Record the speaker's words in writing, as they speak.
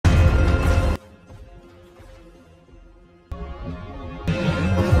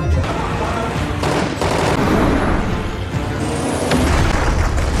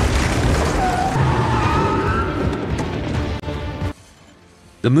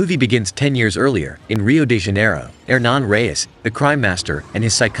The movie begins 10 years earlier, in Rio de Janeiro. Hernan Reyes, the crime master, and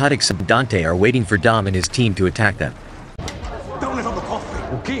his psychotic son Dante are waiting for Dom and his team to attack them.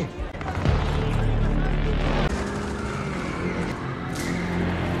 Okay.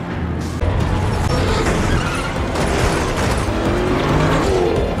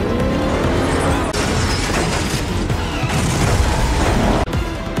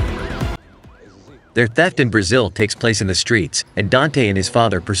 Their theft in Brazil takes place in the streets, and Dante and his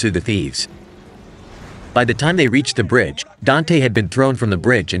father pursue the thieves. By the time they reach the bridge, Dante had been thrown from the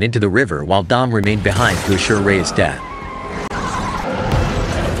bridge and into the river while Dom remained behind to assure Reyes' death.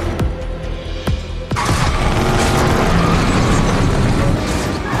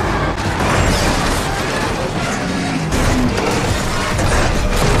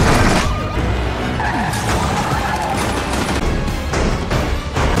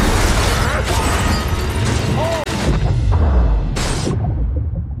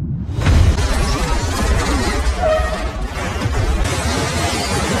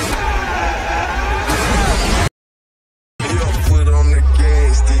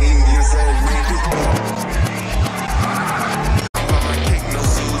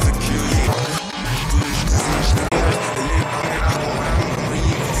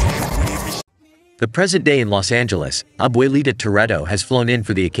 The present day in Los Angeles, Abuelita Toretto has flown in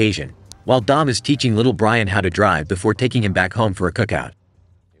for the occasion, while Dom is teaching little Brian how to drive before taking him back home for a cookout.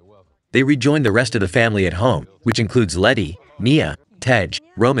 They rejoin the rest of the family at home, which includes Letty, Mia, Tej,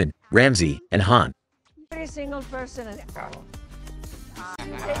 Roman, Ramsey, and Han. Every single person.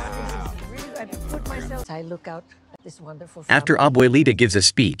 I look out at this wonderful family. After Abuelita gives a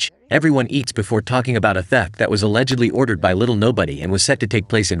speech, everyone eats before talking about a theft that was allegedly ordered by Little Nobody and was set to take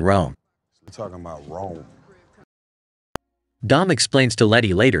place in Rome. We're talking about Rome. Dom explains to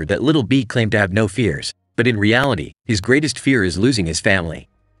Letty later that Little B claimed to have no fears, but in reality, his greatest fear is losing his family.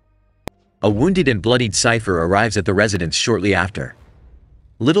 A wounded and bloodied Cypher arrives at the residence shortly after.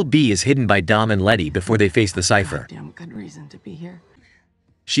 Little B is hidden by Dom and Letty before they face the Cypher. Damn good reason to be here.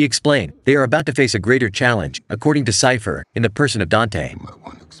 She explained, they are about to face a greater challenge, according to Cypher, in the person of Dante. You might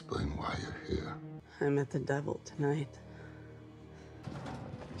want to explain why you're here. I met the devil tonight.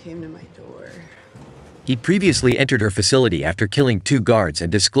 Came to my door. He previously entered her facility after killing 2 guards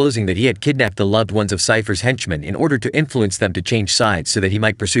and disclosing that he had kidnapped the loved ones of Cypher's henchmen in order to influence them to change sides so that he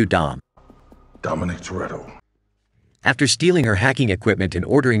might pursue Dom. Dominic Toretto. After stealing her hacking equipment and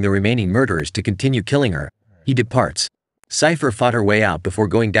ordering the remaining murderers to continue killing her, he departs. Cypher fought her way out before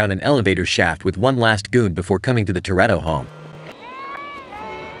going down an elevator shaft with one last goon before coming to the Toretto home.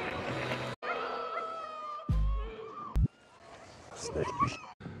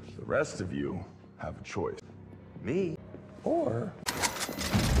 The rest of you have a choice. Me or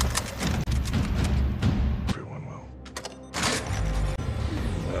everyone will.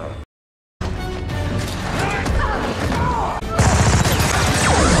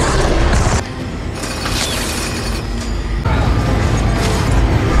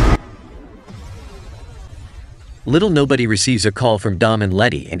 Little Nobody receives a call from Dom and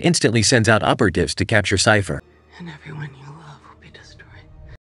Letty and instantly sends out operatives to capture Cypher. And everyone you love will be destroyed.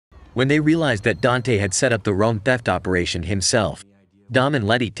 When they realize that Dante had set up the Rome theft operation himself, Dom and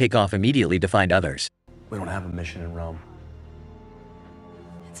Letty take off immediately to find others. We don't have a mission in Rome.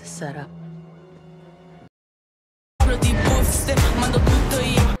 It's a setup.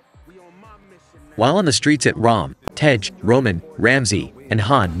 While on the streets at Rome, Tej, Roman, Ramsey, and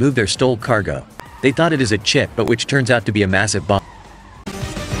Han move their stole cargo. They thought it is a chip, but which turns out to be a massive bomb.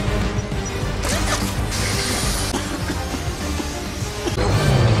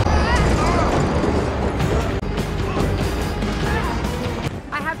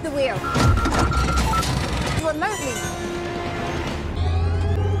 I have the wheel. Remotely.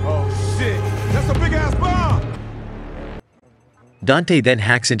 Oh shit! That's a big ass bomb! Dante then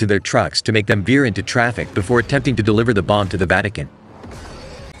hacks into their trucks to make them veer into traffic before attempting to deliver the bomb to the Vatican.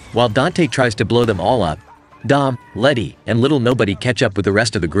 While Dante tries to blow them all up, Dom, Letty, and Little Nobody catch up with the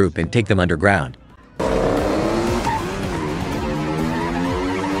rest of the group and take them underground.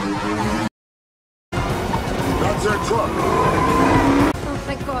 That's their truck. Oh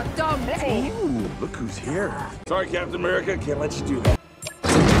my God, Dom. Ooh, look who's here. Sorry, Captain America, can't let you do that.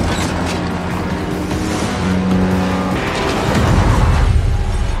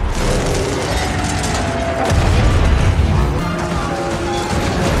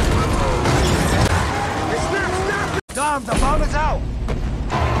 Dom, the bomb is out!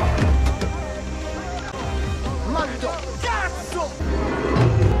 Mando cazzo!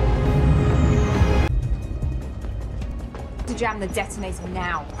 To jam the detonator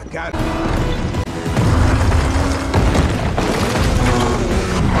now. I got it.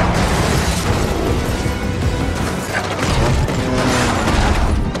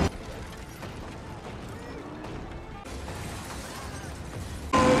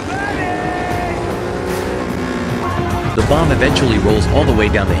 The bomb eventually rolls all the way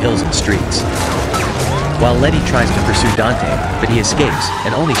down the hills and streets. While Letty tries to pursue Dante, but he escapes,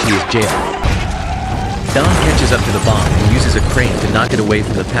 and only she is jailed. Dom catches up to the bomb and uses a crane to knock it away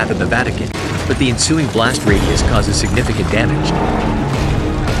from the path of the Vatican, but the ensuing blast radius causes significant damage.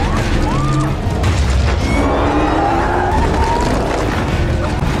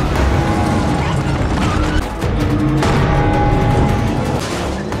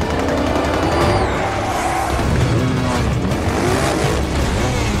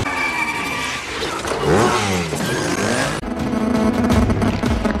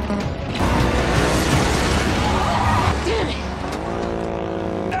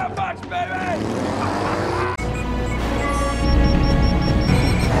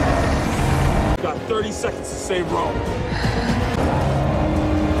 Got 30 seconds to save Rome.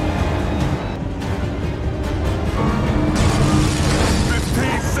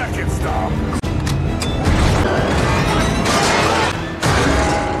 Seconds, Dom.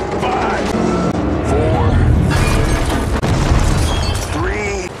 5, 4,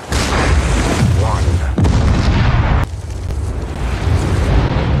 3, 1.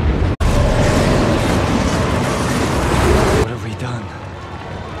 What have we done?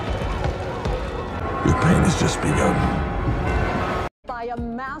 Your pain has just begun. By a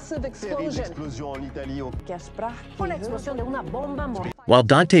massive explosion. Una explosión de una bomba mortal. While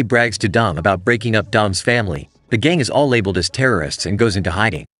Dante brags to Dom about breaking up Dom's family, the gang is all labeled as terrorists and goes into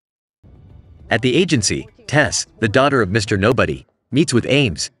hiding. At the agency, Tess, the daughter of Mr. Nobody, meets with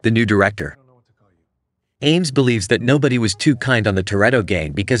Ames, the new director. Ames believes that Nobody was too kind on the Toretto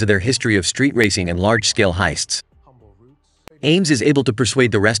gang because of their history of street racing and large-scale heists. Ames is able to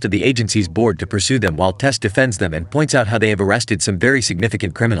persuade the rest of the agency's board to pursue them while Tess defends them and points out how they have arrested some very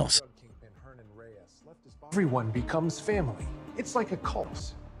significant criminals. Hernan Reyes left his body. Everyone becomes family. It's like a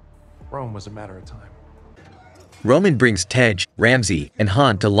cult. Rome was a matter of time. Roman brings Tej, Ramsey, and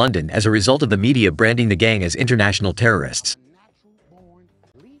Han to London as a result of the media branding the gang as international terrorists.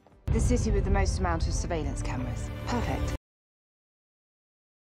 The city with the most amount of surveillance cameras. Perfect.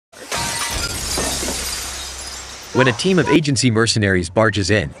 When a team of agency mercenaries barges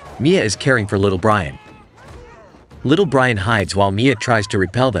in, Mia is caring for little Brian. Little Brian hides while Mia tries to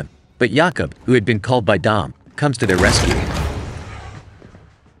repel them, but Jakob, who had been called by Dom, comes to their rescue.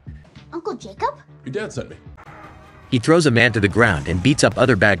 Uncle Jacob? Your dad sent me. He throws a man to the ground and beats up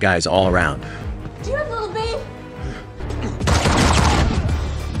other bad guys all around. Do you have a little babe?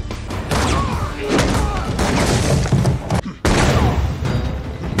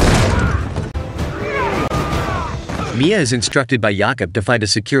 Mia is instructed by Jakob to find a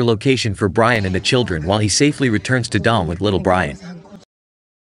secure location for Brian and the children while he safely returns to Dom with little Brian.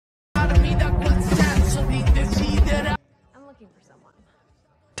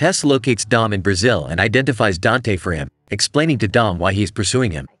 Tess locates Dom in Brazil and identifies Dante for him, explaining to Dom why he is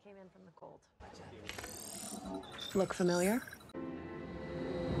pursuing him. Look familiar?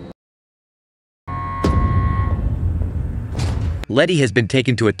 Letty has been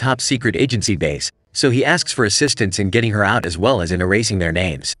taken to a top-secret agency base, so he asks for assistance in getting her out as well as in erasing their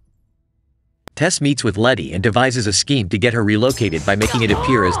names. Tess meets with Letty and devises a scheme to get her relocated by making it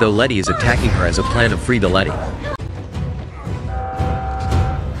appear as though Letty is attacking her as a plan to free the Letty.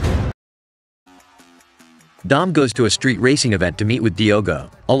 Dom goes to a street racing event to meet with Diogo,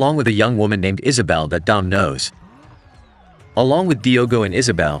 along with a young woman named Isabel that Dom knows. Along with Diogo and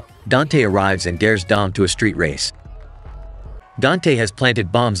Isabel, Dante arrives and dares Dom to a street race. Dante has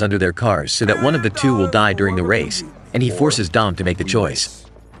planted bombs under their cars so that one of the two will die during the race, and he forces Dom to make the choice.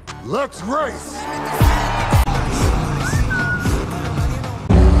 Let's race!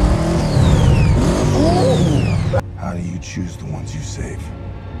 How do you choose the ones you save?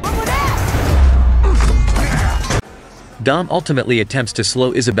 Dom ultimately attempts to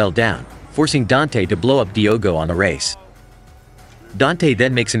slow Isabel down, forcing Dante to blow up Diogo on the race. Dante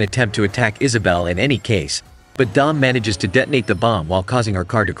then makes an attempt to attack Isabel in any case, but Dom manages to detonate the bomb while causing her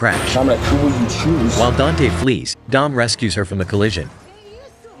car to crash. I'm like, who will you choose? While Dante flees, Dom rescues her from the collision.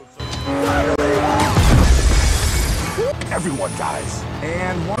 Everyone dies.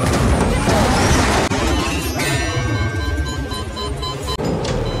 And one.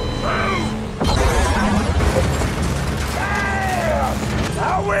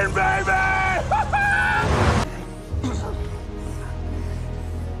 I win, baby!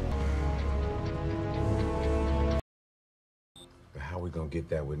 How we gonna get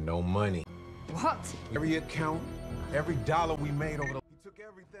that with no money? What? Every account, every dollar we made over the... We took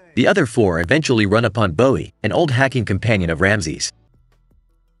everything. The other four eventually run upon Bowie, an old hacking companion of Ramsey's.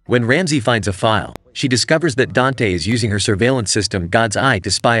 When Ramsey finds a file, she discovers that Dante is using her surveillance system God's Eye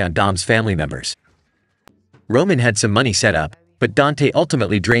to spy on Dom's family members. Roman had some money set up, but Dante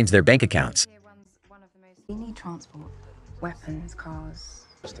ultimately drains their bank accounts. We need transport, weapons, cars.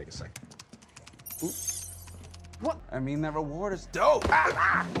 Let's take a second. Ooh. What? I mean, that reward is dope.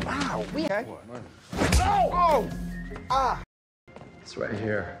 Wow. We okay? Oh! Ah! It's right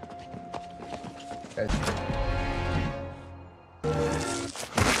here.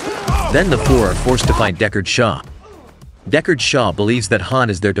 Then the four are forced to find Deckard Shaw. Deckard Shaw believes that Han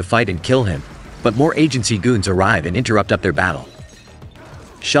is there to fight and kill him, but more agency goons arrive and interrupt up their battle.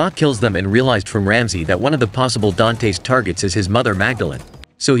 Shaw kills them and realized from Ramsey that one of the possible Dante's targets is his mother Magdalene,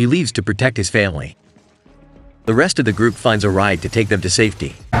 so he leaves to protect his family. The rest of the group finds a ride to take them to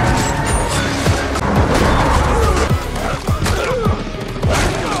safety.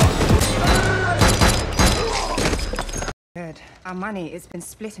 Good. Our money, it's been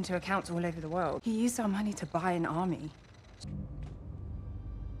split into accounts all over the world. He used our money to buy an army.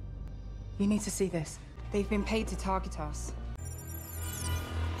 You need to see this. They've been paid to target us.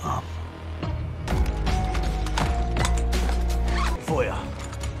 For ya.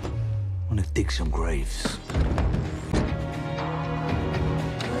 Wanna dig some graves.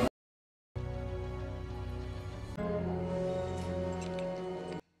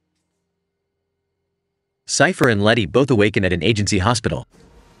 Cypher and Letty both awaken at an agency hospital.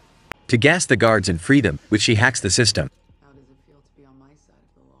 To gas the guards and free them, which she hacks the system. How does it feel to be on my side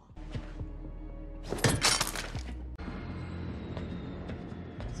of the law?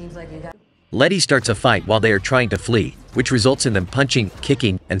 Seems like you got... Letty starts a fight while they are trying to flee, which results in them punching,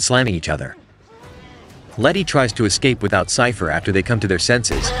 kicking, and slamming each other. Letty tries to escape without Cypher after they come to their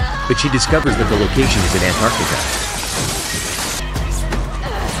senses, but she discovers that the location is in Antarctica.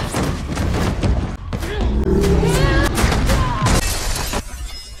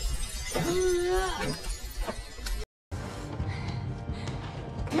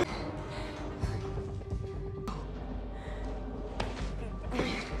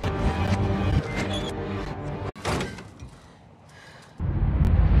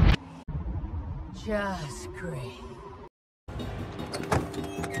 Just great.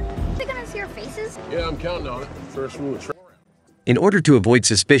 They gonna see our faces? Yeah, I'm counting on it. First rule of In order to avoid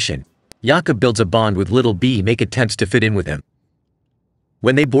suspicion, Jakob builds a bond with Little B, make attempts to fit in with him.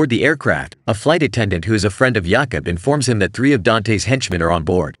 When they board the aircraft, a flight attendant who is a friend of Jakob informs him that 3 of Dante's henchmen are on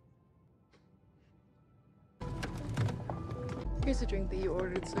board. Here's the drink that you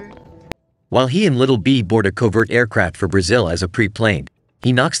ordered, sir. While he and Little B board a covert aircraft for Brazil as a pre-plane,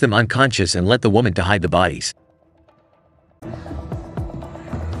 he knocks them unconscious and let the woman to hide the bodies.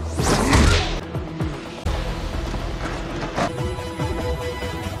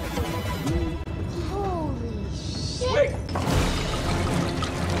 Holy shit!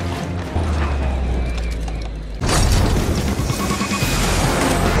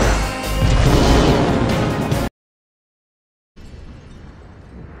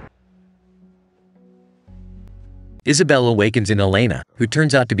 Isabel awakens in Elena, who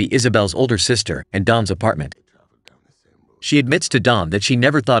turns out to be Isabel's older sister, and Dom's apartment. She admits to Dom that she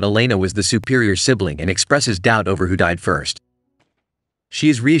never thought Elena was the superior sibling and expresses doubt over who died first. She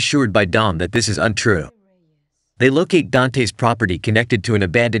is reassured by Dom that this is untrue. They locate Dante's property connected to an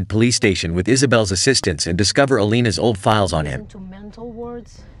abandoned police station with Isabel's assistance and discover Elena's old files on him. To mental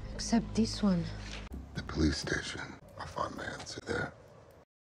wards, except this one. The police station. I found the answer there.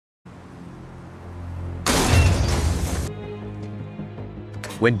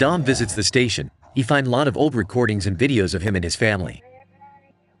 When Dom visits the station, he finds a lot of old recordings and videos of him and his family.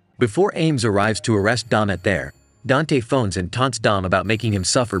 Before Ames arrives to arrest Dom there, Dante phones and taunts Dom about making him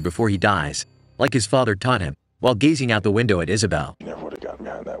suffer before he dies, like his father taught him, while gazing out the window at Isabel. You never would have gotten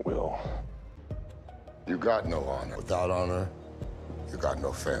behind that wheel. You got no honor. Without honor, you got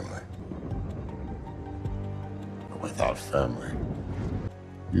no family. But without family,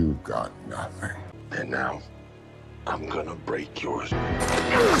 you got nothing. And now, I'm gonna break yours.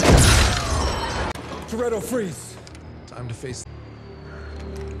 Toretto, freeze! Time to face...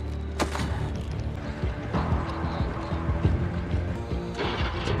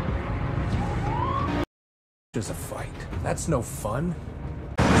 There's a fight. That's no fun.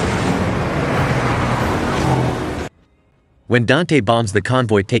 When Dante bombs the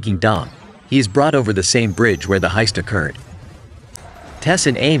convoy taking Dom, he is brought over the same bridge where the heist occurred. Tess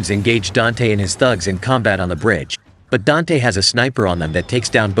and Ames engage Dante and his thugs in combat on the bridge, but Dante has a sniper on them that takes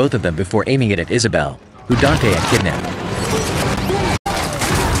down both of them before aiming it at Isabel, who Dante had kidnapped.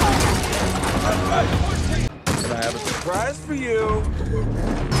 And I have a surprise for you.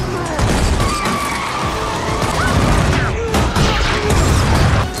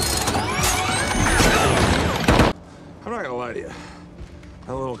 I'm not gonna lie to you.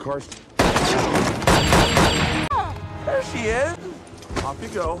 That little car... There she is. Off you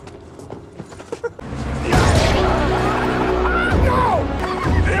go.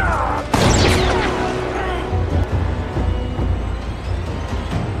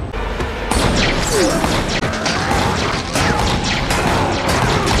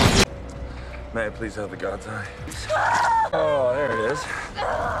 May I please have the God's eye? Oh, there it is.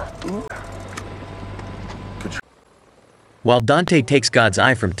 While Dante takes God's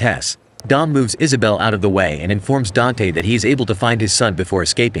eye from Tess, Dom moves Isabel out of the way and informs Dante that he is able to find his son before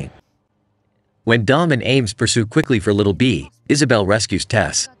escaping. When Dom and Ames pursue quickly for Little B, Isabel rescues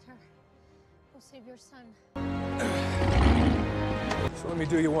Tess. We'll save your son. So let me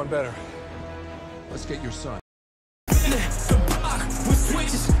do you one better. Let's get your son.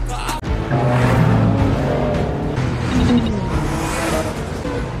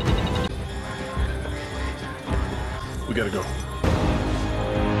 We gotta go.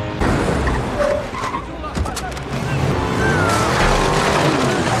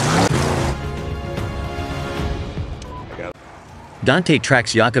 Dante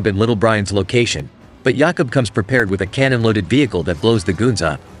tracks Jakob and Little Brian's location, but Jakob comes prepared with a cannon-loaded vehicle that blows the goons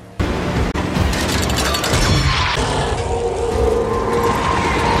up.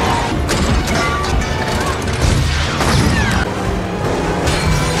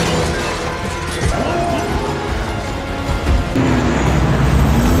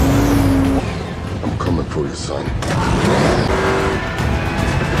 I'm coming for you, son.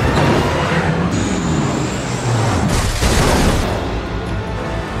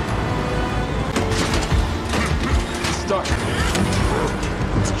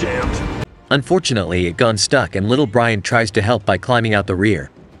 It's jammed. Unfortunately, it got stuck and Little Brian tries to help by climbing out the rear.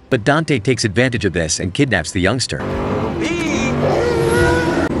 But Dante takes advantage of this and kidnaps the youngster. Dom,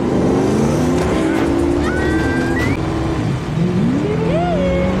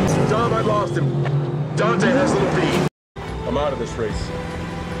 I lost him. Dante has Little B. I'm out of this race.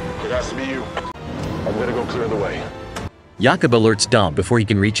 It has to be you. I'm gonna go clear the way. Jakob alerts Dom before he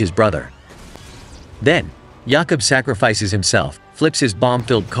can reach his brother. Then, Jakob sacrifices himself, flips his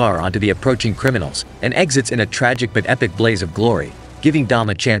bomb-filled car onto the approaching criminals, and exits in a tragic but epic blaze of glory, giving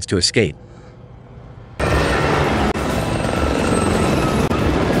Dom a chance to escape. Know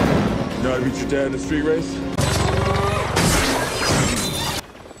how to beat your dad in a street race?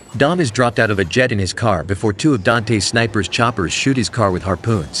 Dom is dropped out of a jet in his car before two of Dante's sniper's choppers shoot his car with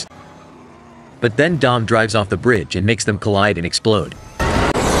harpoons. But then Dom drives off the bridge and makes them collide and explode.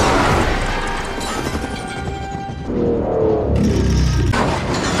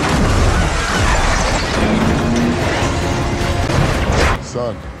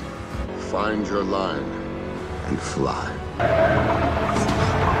 Son, find your line and fly.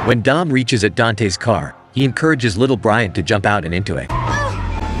 When Dom reaches at Dante's car, he encourages Little Brian to jump out and into it.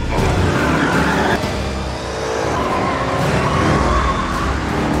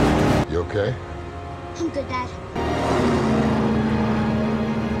 You okay? I'm good, Dad.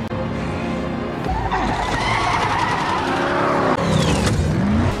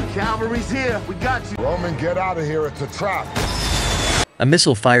 Cavalry's here. We got you. Roman, get out of here. It's a trap. A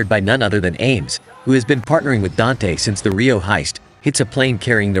missile fired by none other than Ames, who has been partnering with Dante since the Rio heist, hits a plane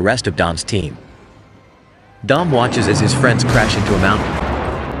carrying the rest of Dom's team. Dom watches as his friends crash into a mountain.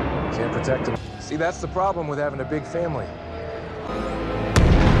 Can't protect him. See, that's the problem with having a big family.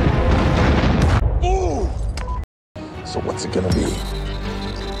 Ooh! So what's it gonna be?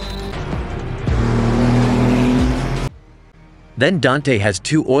 Then Dante has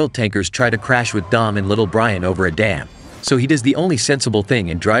two oil tankers try to crash with Dom and Little Brian over a dam. So he does the only sensible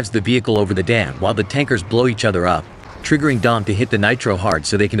thing and drives the vehicle over the dam while the tankers blow each other up, triggering Dom to hit the nitro hard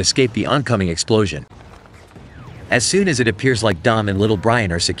so they can escape the oncoming explosion. As soon as it appears like Dom and Little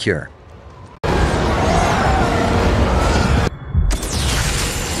Brian are secure,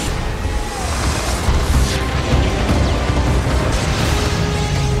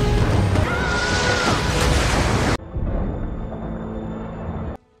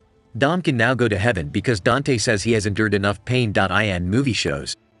 Dom can now go to heaven because Dante says he has endured enough pain.in movie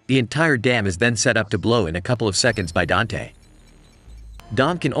shows. The entire dam is then set up to blow in a couple of seconds by Dante.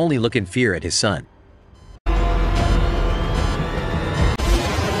 Dom can only look in fear at his son.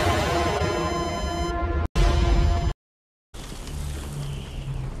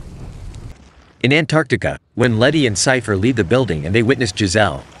 In Antarctica, when Letty and Cypher leave the building and they witness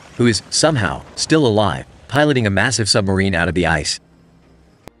Giselle, who is, somehow, still alive, piloting a massive submarine out of the ice.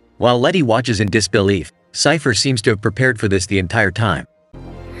 While Letty watches in disbelief, Cypher seems to have prepared for this the entire time.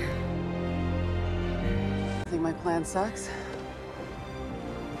 Think my plan sucks?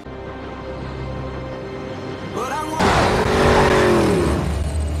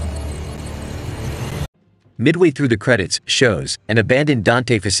 Midway through the credits shows, an abandoned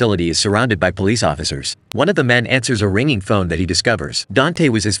Dante facility is surrounded by police officers. One of the men answers a ringing phone that he discovers. Dante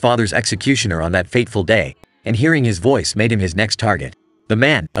was his father's executioner on that fateful day, and hearing his voice made him his next target. The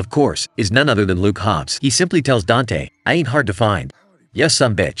man, of course, is none other than Luke Hobbs. He simply tells Dante, "I ain't hard to find. Yes,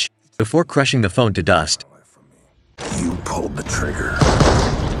 some bitch," before crushing the phone to dust. You pulled the trigger.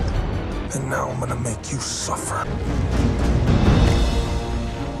 And now I'm gonna make you suffer.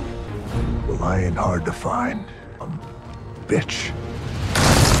 Well, I ain't hard to find. Bitch.